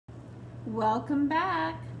Welcome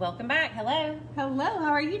back. Welcome back. Hello. Hello,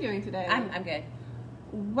 how are you doing today? I'm good.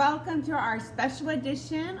 Welcome to our special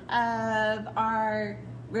edition of our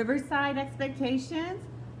Riverside Expectations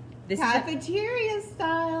cafeteria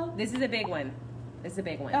style. This is a big one. This is a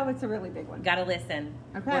big one. Oh, it's a really big one. Gotta listen.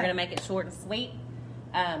 Okay. We're gonna make it short and sweet.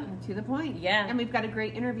 To the point. Yeah. And we've got a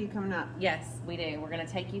great interview coming up. Yes, we do. We're gonna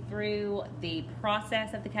take you through the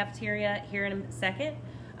process of the cafeteria here in a second.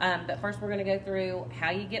 But first we're going to go through how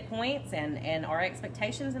you get points and our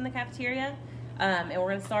expectations in the cafeteria. And we're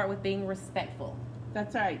going to start with being respectful.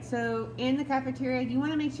 That's right. So in the cafeteria, you want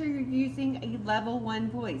to make sure you're using a level 1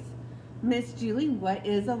 voice. Miss Julie, what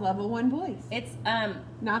is a level 1 voice? It's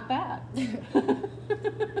not bad.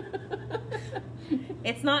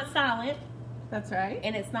 It's not silent. That's right.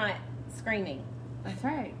 And it's not screaming. That's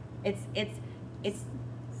right. It's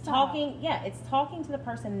talking. Yeah, it's talking to the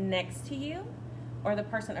person next to you or the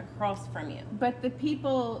person across from you. But the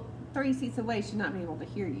people 3 seats away should not be able to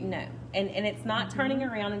hear you. No. And it's not turning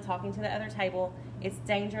around and talking to the other table. It's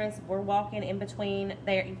dangerous. We're walking in between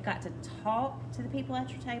there. You've got to talk to the people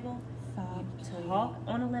at your table. Softly. Talk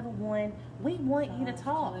on a level 1. We want you to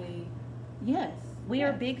talk. Yes. We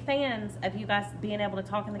are big fans of you guys being able to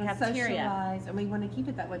talk in the cafeteria. Socialize, and we want to keep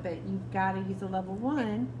it that way, but you've got to use a level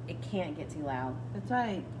 1. It can't get too loud. That's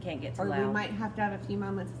right. It can't get too loud. Or we might have to have a few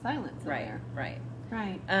moments of silence. Right. Right.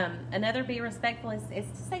 Another be respectful is to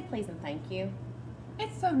say please and thank you.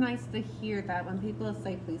 It's so nice to hear that when people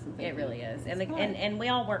say please and thank you. It really is. And we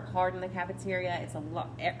all work hard in the cafeteria. It's a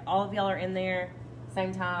lot. All of y'all are in there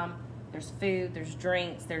same time. There's food, there's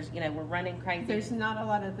drinks, we're running crazy. There's not a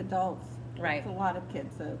lot of adults. Right. It's a lot of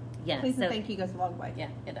kids, so yeah, please and thank you goes a long way. Yeah,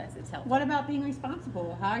 it does. It's helpful. What about being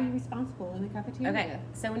responsible? How are you responsible in the cafeteria? Okay,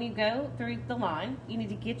 so when you go through the line, you need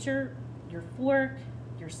to get your fork,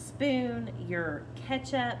 your spoon, your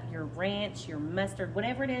ketchup, your ranch, your mustard,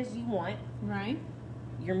 whatever it is you want. Right.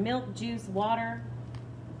 Your milk, juice, water.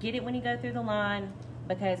 Get it when you go through the line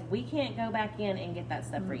because we can't go back in and get that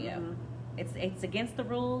stuff for you. It's against the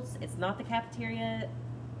rules. It's not the cafeteria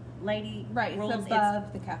lady rules. It's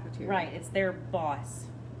above the cafeteria. Right, it's their boss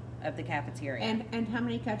of the cafeteria. And how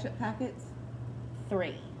many ketchup packets?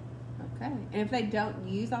 3. Okay. And if they don't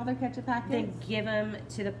use all their ketchup packets? Then give them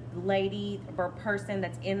to the lady or person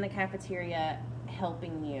that's in the cafeteria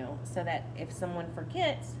helping you so that if someone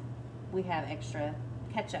forgets, we have extra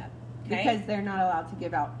ketchup. Okay? Because they're not allowed to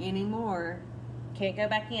give out any more. Can't go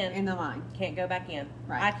back in the line. Can't go back in.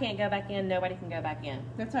 Right. I can't go back in. Nobody can go back in.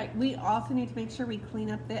 That's right. We also need to make sure we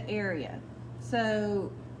clean up the area.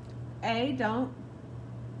 So, don't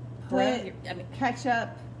put ketchup.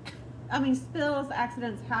 Spills,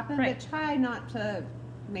 accidents happen, but try not to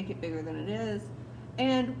make it bigger than it is.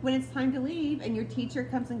 And when it's time to leave and your teacher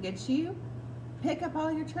comes and gets you, pick up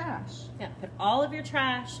all your trash. Yeah, put all of your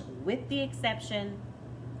trash with the exception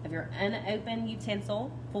of your unopened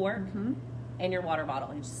utensil, fork, and your water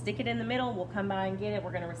bottle. You just stick it in the middle. We'll come by and get it.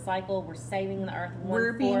 We're going to recycle. We're saving the earth.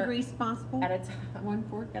 We're being responsible at a time. One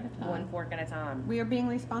fork at a time. One fork at a time. We are being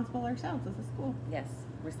responsible ourselves as a school. Yes,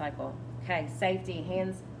 recycle. Okay, safety.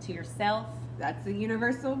 Hands to yourself. That's a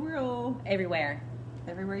universal rule. Everywhere.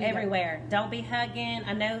 Everywhere. Don't be hugging.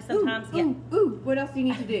 I know sometimes. Ooh. What else do you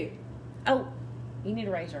need to do? Oh, you need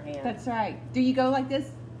to raise your hand. That's right. Do you go like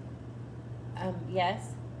this? Yes.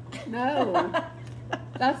 No.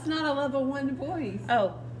 That's not a level 1 voice.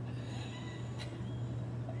 Oh.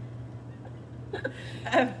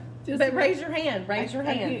 But raise your hand. Raise your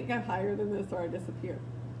hand. I can't go higher than this or I disappear.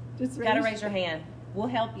 Just raise your hand. We'll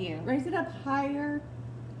help you. Raise it up higher.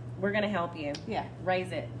 We're going to help you. Yeah.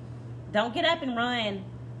 Raise it. Don't get up and run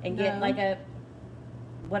and get like a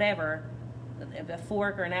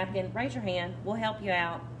fork or a napkin. Raise your hand. We'll help you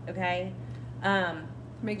out. Okay?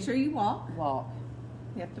 Make sure you walk. Walk.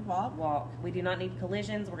 You have to walk. Walk. We do not need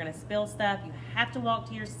collisions. We're going to spill stuff. You have to walk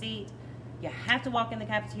to your seat. You have to walk in the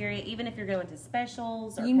cafeteria, even if you're going to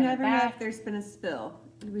specials or you never know if there's been a spill.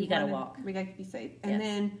 You got to walk. We got to be safe. And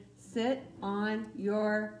then sit on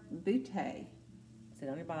your bootay. Sit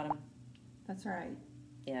on your bottom. That's right.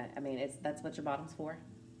 Yeah, that's what your bottom's for.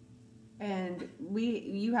 And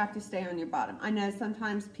you have to stay on your bottom. I know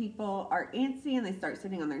sometimes people are antsy and they start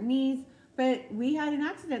sitting on their knees, but we had an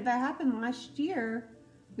accident that happened last year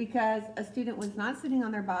because a student was not sitting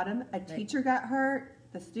on their bottom. A teacher got hurt.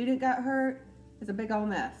 The student got hurt. It's a big old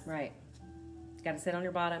mess. Right. You got to sit on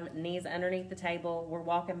your bottom, knees underneath the table. We're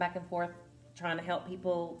walking back and forth trying to help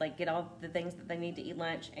people get all the things that they need to eat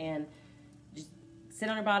lunch, and just sit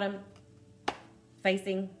on your bottom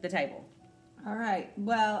facing the table. All right.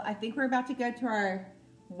 Well, I think we're about to go to our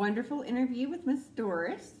wonderful interview with Miss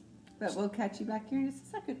Doris, but we'll catch you back here in just a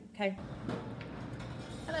second. Okay.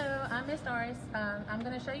 Hello, I'm Miss Doris. I'm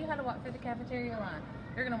going to show you how to walk through the cafeteria line.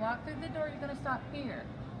 You're going to walk through the door. You're going to stop here.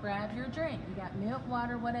 Grab your drink. You got milk,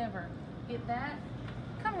 water, whatever. Get that.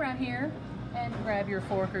 Come around here and grab your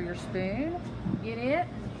fork or your spoon. Get it.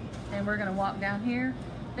 And we're going to walk down here.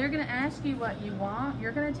 They're going to ask you what you want.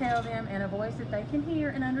 You're going to tell them in a voice that they can hear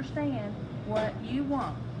and understand what you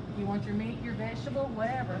want. You want your meat, your vegetable,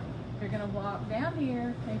 whatever. You're going to walk down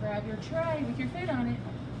here and grab your tray with your food on it.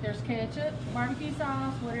 There's ketchup, barbecue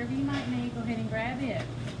sauce, whatever you might need. Go ahead and grab it.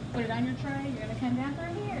 Put it on your tray. You're going to come down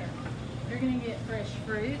through here. You're going to get fresh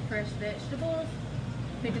fruit, fresh vegetables.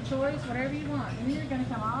 Pick a choice, whatever you want. And then you're going to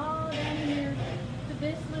come all down here to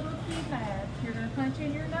this little keypad. You're going to punch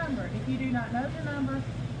in your number. If you do not know the number,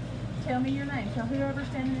 tell me your name. Tell whoever's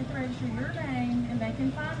standing at the register your name, and they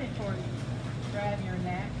can find it for you. Grab your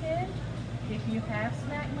napkin. If you have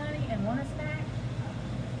snack money and want a snack,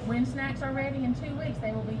 when snacks are ready in 2 weeks,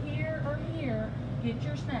 they will be here or here. Get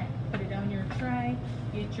your snack. Put it on your tray.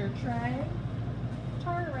 Get your tray.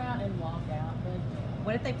 Turn around and walk out.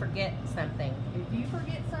 What if they forget something? If you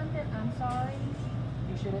forget something, I'm sorry.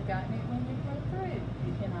 You should have gotten it when you came through.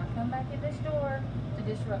 You cannot come back in this door to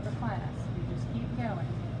disrupt the class. You just keep going.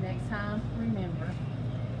 Next time, remember.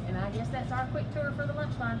 And I guess that's our quick tour for the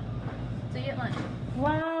lunch line. See you at lunch.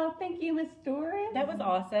 Wow, thank you, Miss Doris. That was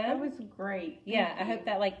awesome. That was great. Yeah, I hope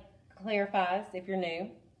that clarifies if you're new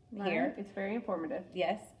here. It's very informative.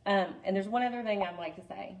 Yes. And there's one other thing I'd like to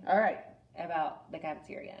say. All right. About the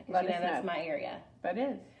cafeteria, Let because us that's know. my area. That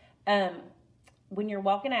is. When you're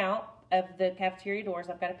walking out of the cafeteria doors,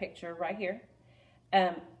 I've got a picture right here.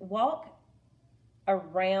 Walk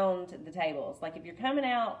around the tables. Like if you're coming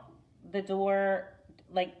out the door,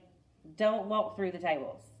 don't walk through the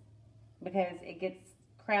tables because it gets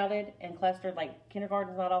crowded and clustered. Like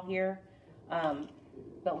kindergarten's not all here,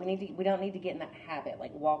 but we don't need to get in that habit,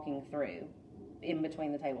 like walking through in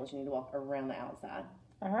between the tables. You need to walk around the outside.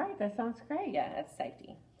 All right, that sounds great. Yeah, that's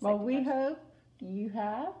safety. Well, we hope you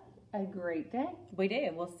have a great day. We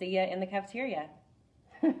do. We'll see you in the cafeteria.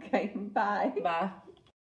 Okay, bye. Bye.